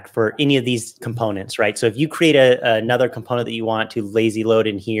contract for any of these components, right? So if you create another component that you want to lazy load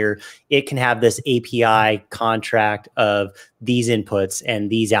in here, it can have this API contract of these inputs and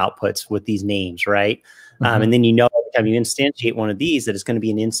these outputs with these names, right? And then every time you instantiate one of these, that it's going to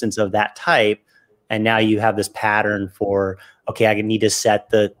be an instance of that type. And now you have this pattern for, okay, I need to set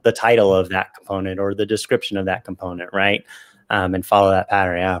the title of that component or the description of that component, right? And follow that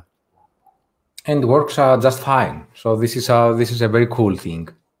pattern, yeah. And works just fine. So this is a very cool thing.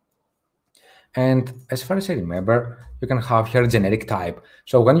 And as far as I remember, you can have here a generic type.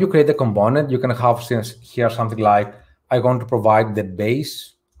 So when you create a component, you can have here something like, I want to provide the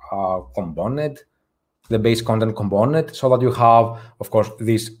base component, the base content component, so that you have, of course,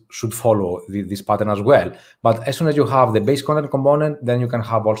 this should follow this pattern as well. But as soon as you have the base content component, then you can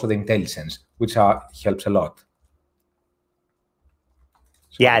have also the IntelliSense, which helps a lot.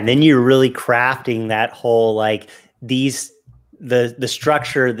 So, yeah, and then you're really crafting that whole, like, the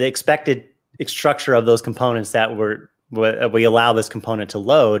structure, the expected structure of those components that we allow this component to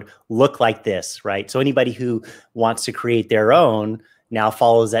load look like this, right? So anybody who wants to create their own now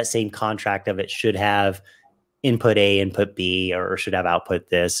follows that same contract of it should have input A, input B, or should have output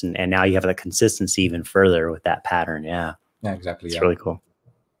this. And now you have the consistency even further with that pattern. Yeah. Yeah, exactly. It's really cool.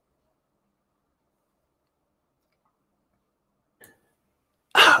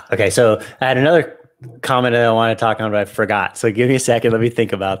 Okay. So I had another comment that I want to talk on, but I forgot. So give me a second. Let me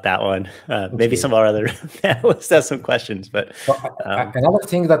think about that one. Maybe some of our other panelists have some questions, but another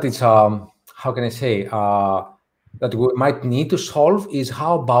thing that it's, how can I say, that we might need to solve is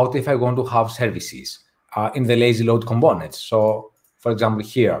how about if I want to have services in the lazy load components. So for example,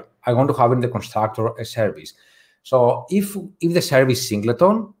 here, I want to have in the constructor a service. So if the service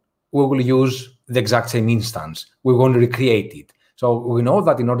singleton, we will use the exact same instance. We want to recreate it. So we know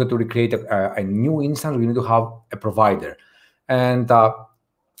that in order to recreate a new instance, we need to have a provider. And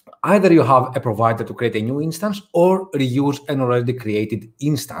either you have a provider to create a new instance or reuse an already created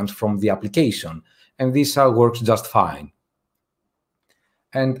instance from the application. And this works just fine.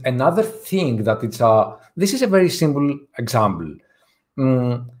 And another thing that this is a very simple example.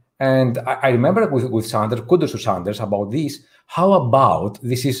 And I remember with Sanders, kudos to Sanders about this. How about,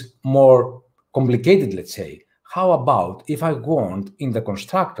 this is more complicated, let's say. How about if I want in the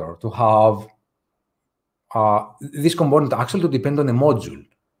constructor to have this component actually to depend on a module?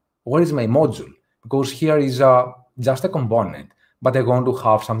 What is my module? Because here is just a component, but I want to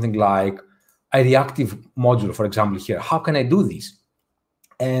have something like a reactive module, for example, here. How can I do this?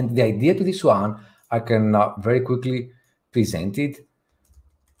 And the idea to this one, I can very quickly present it.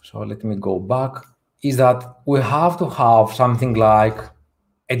 So let me go back, is that we have to have something like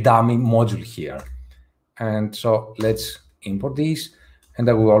a dummy module here. And so let's import this. And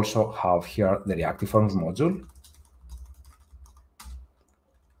I will also have here the reactive forms module.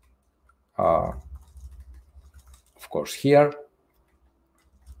 Of course, here.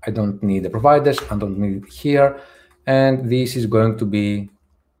 I don't need the providers, I don't need it here. And this is going to be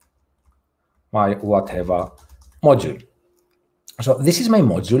my whatever module. So this is my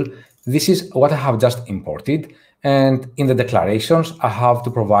module. This is what I have just imported. And in the declarations, I have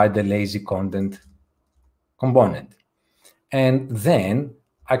to provide the lazy content component. And then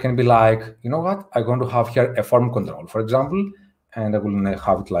I can be like, you know what? I'm going to have here a form control, for example, and I will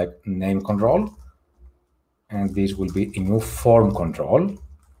have it like name control. And this will be a new form control.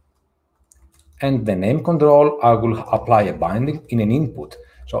 And the name control, I will apply a binding in an input.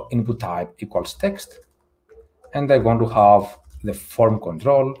 So input type equals text. And I want to have the form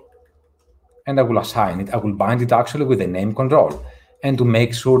control. And I will assign it. I will bind it actually with the name control. And to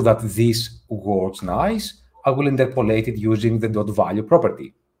make sure that this works nice, I will interpolate it using the .value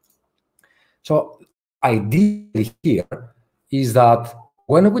property. So ideally here is that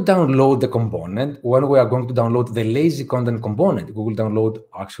when we download the component, when we are going to download the lazy content component, we will download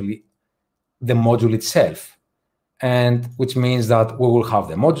actually the module itself, and which means that we will have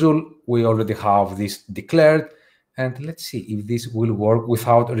the module. We already have this declared, and let's see if this will work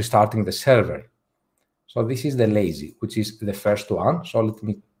without restarting the server. So this is the lazy, which is the first one. So let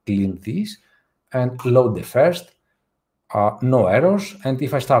me clean this and load the first. No errors. And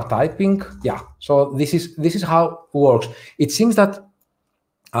if I start typing, yeah. So this is how it works. It seems that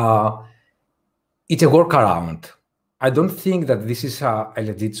it's a workaround. I don't think that this is a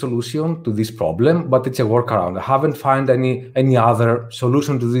legit solution to this problem, but it's a workaround. I haven't found any other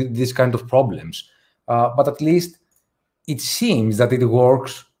solution to this kind of problems. But at least it seems that it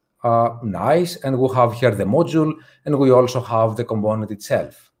works Nice. And we have here the module, and we also have the component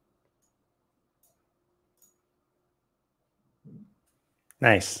itself.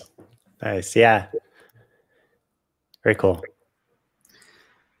 Nice. Nice. Yeah. Very cool.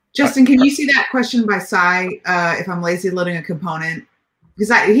 Justin, can you see that question by Sai, if I'm lazy loading a component?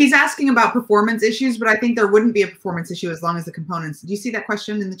 Because he's asking about performance issues, but I think there wouldn't be a performance issue as long as the components. Do you see that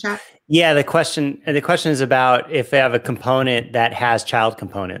question in the chat? Yeah, the question is about if they have a component that has child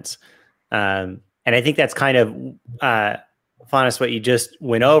components. And I think that's kind of, Fanis, what you just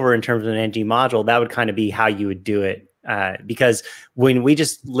went over in terms of an NG module. That would kind of be how you would do it. Because when we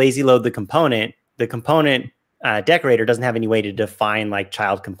just lazy load the component decorator doesn't have any way to define like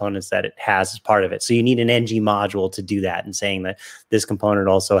child components that it has as part of it. So you need an NG module to do that, and saying that this component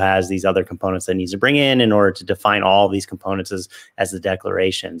also has these other components that it needs to bring in order to define all these components as the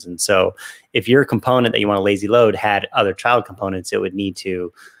declarations. And so if your component that you want to lazy load had other child components, it would need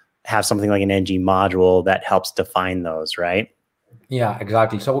to have something like an NG module that helps define those, right? Yeah,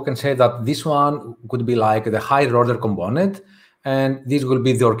 exactly. So we can say that this one could be like the higher order component, and this will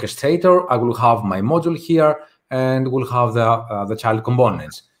be the orchestrator. I will have my module here, and we'll have the child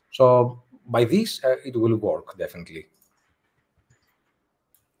components. So by this, it will work, definitely.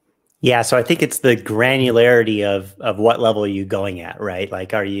 Yeah, so I think it's the granularity of what level are you going at, right?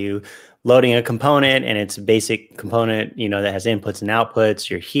 Like, are you loading a component and it's a basic component, that has inputs and outputs?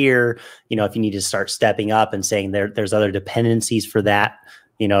 You're here, if you need to start stepping up and saying there's other dependencies for that,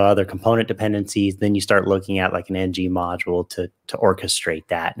 other component dependencies, then you start looking at like an NG module to orchestrate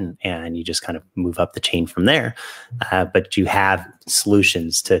that, and you just kind of move up the chain from there. But you have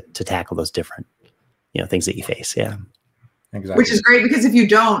solutions to tackle those different, things that you face. Yeah. Exactly. Which is great, because if you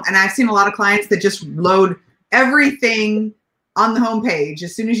don't, and I've seen a lot of clients that just load everything on the homepage.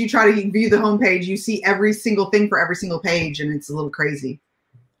 As soon as you try to view the homepage, you see every single thing for every single page, and it's a little crazy.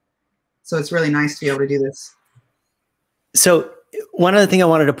 So it's really nice to be able to do this. So one other thing I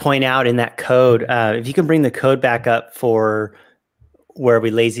wanted to point out in that code, if you can bring the code back up for where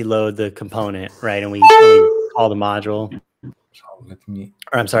we lazy load the component, right? And we call the module. So let me.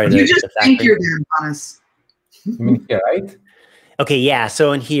 Or I'm sorry. You just think you're there, Fanis. You mean here, right? Okay, yeah.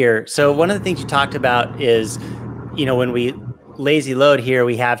 So in here, so one of the things you talked about is, when we lazy load here,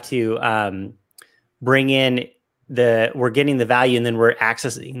 we have to bring in we're getting the value, and then we're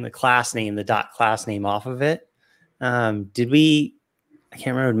accessing the class name, the dot class name off of it. I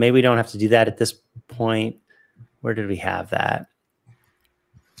can't remember. Maybe we don't have to do that at this point. Where did we have that?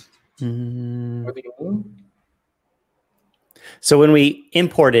 What do you mean? So when we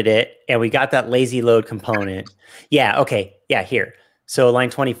imported it and we got that lazy load component, yeah, okay, yeah, here. So line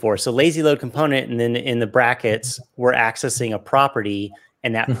 24. So lazy load component, and then in the brackets, we're accessing a property,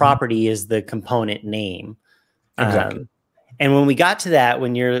 and that property is the component name. Exactly. And when we got to that,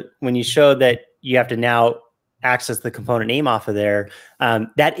 when you showed that you have to now access the component name off of there,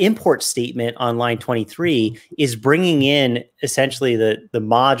 that import statement on line 23 is bringing in essentially the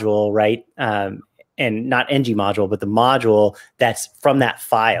module, right? And not ng module, but the module that's from that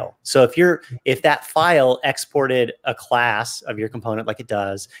file. So if that file exported a class of your component like it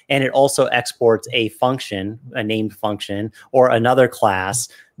does, and it also exports a function, a named function, or another class,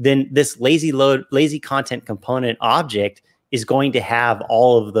 then this lazy content component object is going to have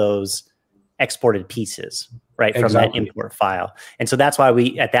all of those exported pieces, right, from that import file. And so that's why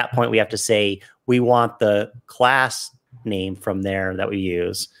at that point, we have to say, we want the class name from there that we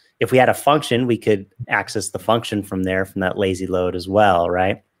use. If we had a function, we could access the function from there, from that lazy load as well,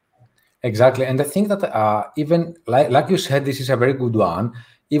 right? Exactly. And I think that even like you said, this is a very good one.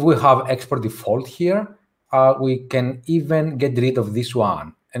 If we have export default here, we can even get rid of this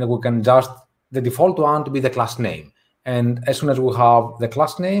one, and we can just the default one to be the class name. And as soon as we have the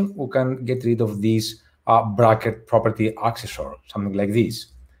class name, we can get rid of this bracket property accessor, something like this.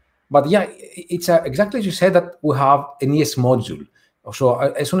 But yeah, it's exactly as you said, that we have an ES module. So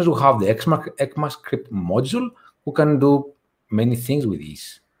as soon as we have the ECMAScript module, we can do many things with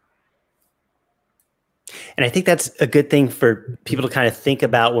this. And I think that's a good thing for people to kind of think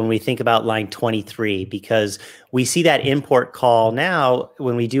about when we think about line 23, because we see that import call now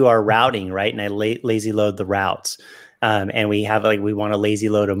when we do our routing, right? And I lazy load the routes. And we have we want to lazy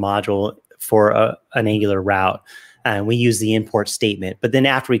load a module for an Angular route. And we use the import statement. But then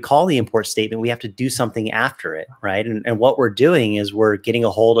after we call the import statement, we have to do something after it, right? And what we're doing is we're getting a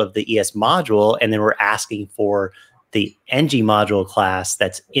hold of the ES module, and then we're asking for the ng module class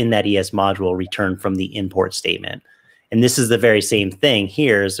that's in that ES module returned from the import statement. And this is the very same thing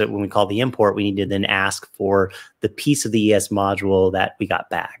here, is that when we call the import, we need to then ask for the piece of the ES module that we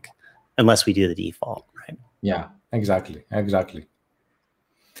got back, unless we do the default, right? Yeah, exactly.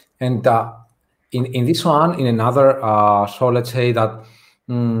 And in this one, in another, so let's say that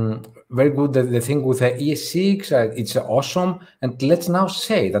very good. The thing with the ES6, it's awesome. And let's now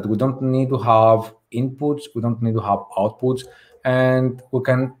say that we don't need to have inputs, we don't need to have outputs, and we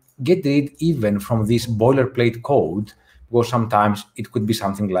can get rid even from this boilerplate code, because sometimes it could be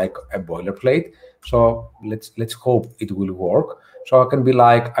something like a boilerplate. So let's hope it will work. So I can be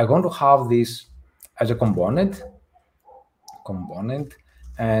like, I want to have this as a component,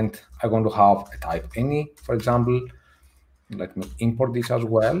 and I want to have a type any, for example. Let me import this as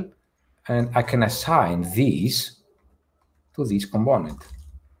well, and I can assign this to this component.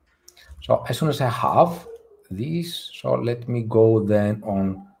 So as soon as I have this, so let me go then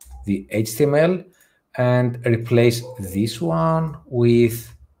on the HTML and replace this one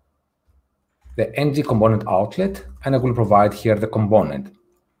with the ng component outlet, and I will provide here the component.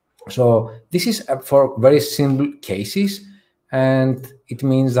 So this is for very simple cases, and it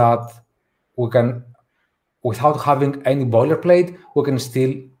means that we can, without having any boilerplate, we can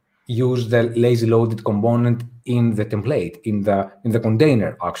still use the lazy loaded component in the template, in the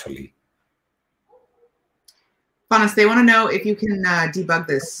container, actually. Fanis, they want to know if you can debug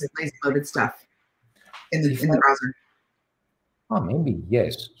this lazy loaded stuff in the browser. Oh, maybe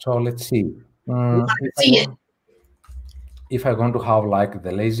yes. So let's see. If I want to have like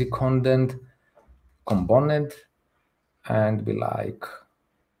the lazy content component and be like,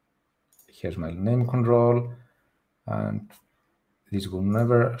 here's my name control, and this will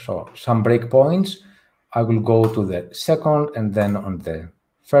never, so some breakpoints, I will go to the second, and then on the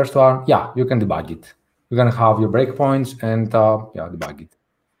first one, yeah, you can debug it. You can have your breakpoints and yeah, debug it.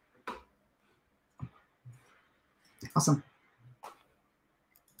 Awesome.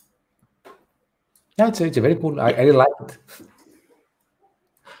 Yeah, it's a very cool. I really like it.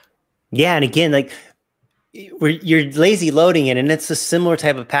 Yeah, and again, like you're lazy loading it, and it's a similar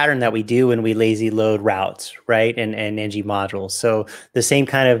type of pattern that we do when we lazy load routes, right? And ng modules. So the same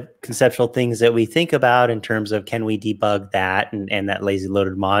kind of conceptual things that we think about in terms of can we debug that and that lazy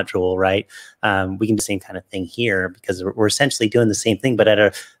loaded module, right? We can do the same kind of thing here, because we're essentially doing the same thing, but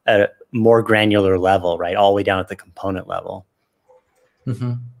at a more granular level, right? All the way down at the component level.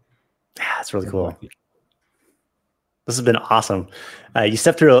 Mm-hmm. Yeah, that's really cool. This has been awesome. You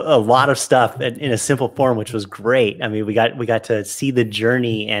stepped through a lot of stuff in a simple form, which was great. I mean, we got to see the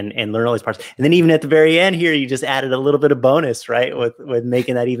journey and learn all these parts. And then even at the very end here, you just added a little bit of bonus, right? With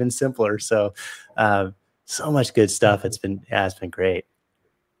making that even simpler. So, so much good stuff. It's been great.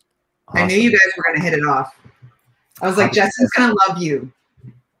 Awesome. I knew you guys were going to hit it off. I was like, Justin's going to love you.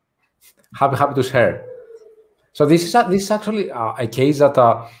 Happy to share. So this is actually a case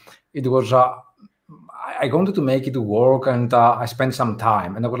that it was. I wanted to make it work, and I spent some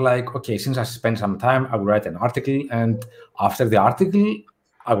time, and I was like, okay, since I spent some time, I will write an article, and after the article,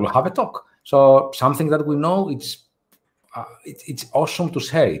 I will have a talk. So something that we know, it's awesome to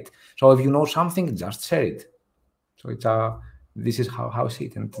share it. So if you know something, just share it. So it's this is how I see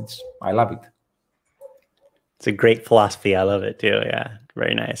it, and I love it. It's a great philosophy. I love it too. Yeah,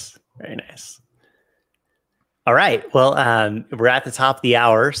 very nice, very nice. All right. Well, we're at the top of the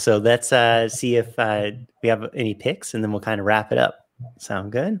hour, so let's see if we have any picks, and then we'll kind of wrap it up.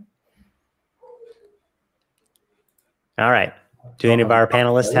 Sound good? All right. Do any of our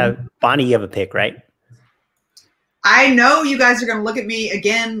panelists have? Bonnie, you have a pick, right? I know you guys are going to look at me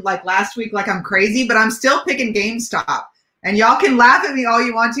again like last week, like I'm crazy, but I'm still picking GameStop. And y'all can laugh at me all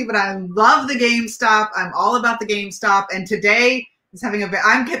you want to, but I love the GameStop. I'm all about the GameStop. And today is having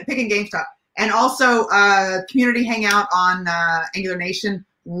I'm picking GameStop. And also community hangout on Angular Nation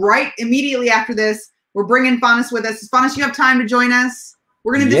right immediately after this. We're bringing Fanis with us. Fanis, you have time to join us?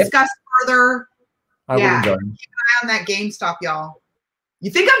 We're going to discuss further. I will join. Keep an eye on that GameStop, y'all. You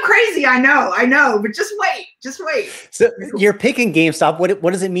think I'm crazy? I know, but just wait. So you're picking GameStop.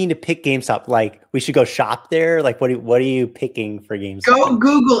 What does it mean to pick GameStop? Like we should go shop there? Like what are you picking for GameStop? Go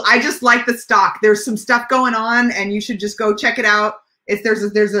Google. I just like the stock. There's some stuff going on, and you should just go check it out.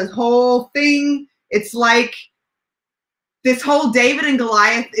 There's a whole thing. It's like this whole David and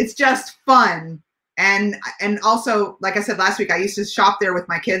Goliath. It's just fun. And also, like I said last week, I used to shop there with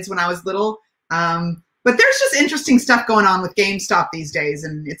my kids when I was little. But there's just interesting stuff going on with GameStop these days,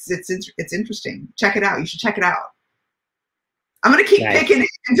 and it's interesting. Check it out. You should check it out. I'm gonna keep picking it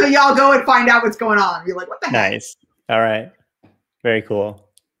until y'all go and find out what's going on. You're like, what the heck? Nice. All right. Very cool.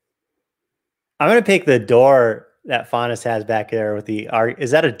 I'm gonna pick the door that Fanis has back there with the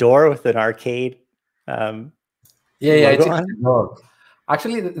is that a door with an arcade? Yeah, it's a door.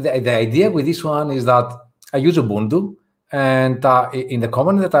 Actually, the idea with this one is that I use Ubuntu, And in the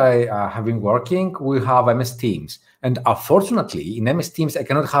company that I have been working, we have MS Teams. And unfortunately, in MS Teams, I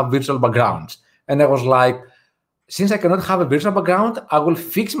cannot have virtual backgrounds. And I was like, since I cannot have a virtual background, I will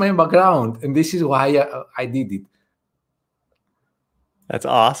fix my background. And this is why I did it. That's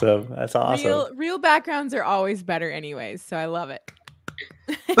awesome. That's awesome. Real backgrounds are always better anyways, so I love it.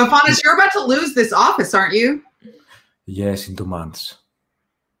 But Fanis, you're about to lose this office, aren't you? Yes, in 2 months.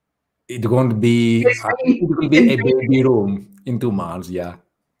 It's going to be, it will be a baby room in 2 months, yeah.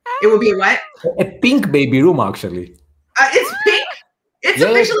 It will be a what? A pink baby room, actually. It's pink? It's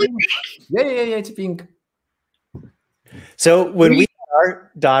officially pink? Yeah, it's pink. So when we had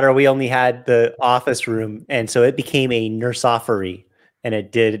our daughter, we only had the office room, and so it became a nursery, and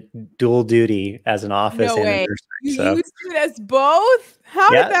it did dual duty as an office and a nursery. You used it as both? How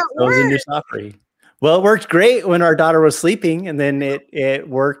did that work? It was a nursery. Well, it worked great when our daughter was sleeping, and then it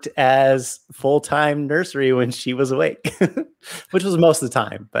worked as full-time nursery when she was awake, which was most of the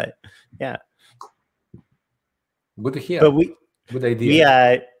time. But yeah, good to hear. But good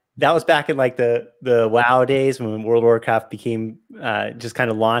idea. That was back in like the WoW days when World of Warcraft became just kind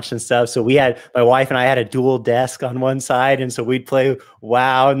of launched and stuff. So my wife and I had a dual desk on one side, and so we'd play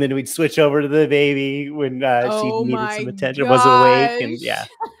WoW, and then we'd switch over to the baby when she needed some attention, was awake, and yeah.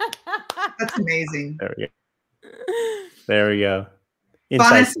 That's amazing. There we go.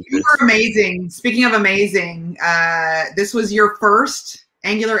 Fanis, you were amazing. Speaking of amazing, this was your first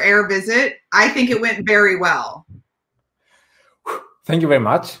AngularAir visit. I think it went very well. Thank you very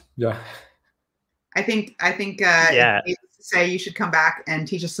much. Yeah. I think say you should come back and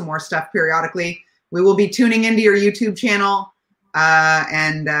teach us some more stuff periodically. We will be tuning into your YouTube channel.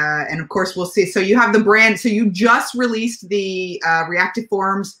 And of course we'll see. So you have the brand. So you just released the Reactive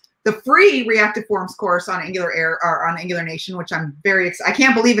Forms, the free Reactive Forms course on AngularAir or on Angular Nation, which I'm very excited. I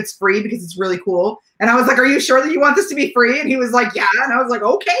can't believe it's free because it's really cool. And I was like, are you sure that you want this to be free? And he was like, yeah. And I was like,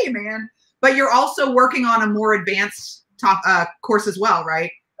 okay, man. But you're also working on a more advanced course as well,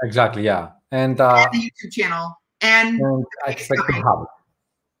 right? Exactly, yeah. And the YouTube channel. And I expect to have it.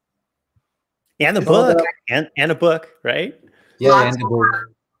 And the book. And a book, right? Yeah, and the book.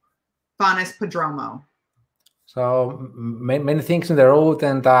 Fanis Prodromou. So many things in the road,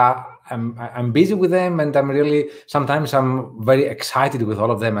 and I'm busy with them, and sometimes I'm very excited with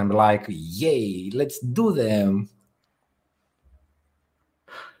all of them. I'm like, yay, let's do them.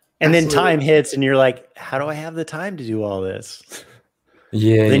 And then time hits, and you're like, how do I have the time to do all this?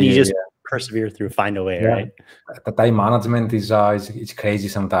 Yeah. Then you just persevere through, find a way, right? The time management is it's crazy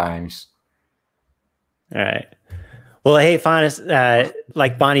sometimes. All right. Well, hey, Fanis,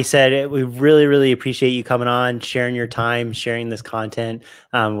 like Bonnie said, we really, really appreciate you coming on, sharing your time, sharing this content.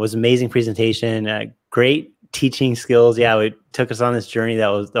 It was an amazing presentation, great teaching skills. Yeah, it took us on this journey that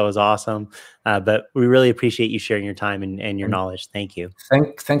was awesome. But we really appreciate you sharing your time and your knowledge. Thank you.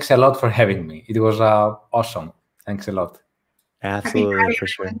 Thanks a lot for having me. It was awesome. Thanks a lot. Absolutely, for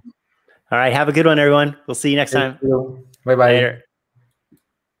sure. All right, have a good one, everyone. We'll see you next time. Bye-bye. Later.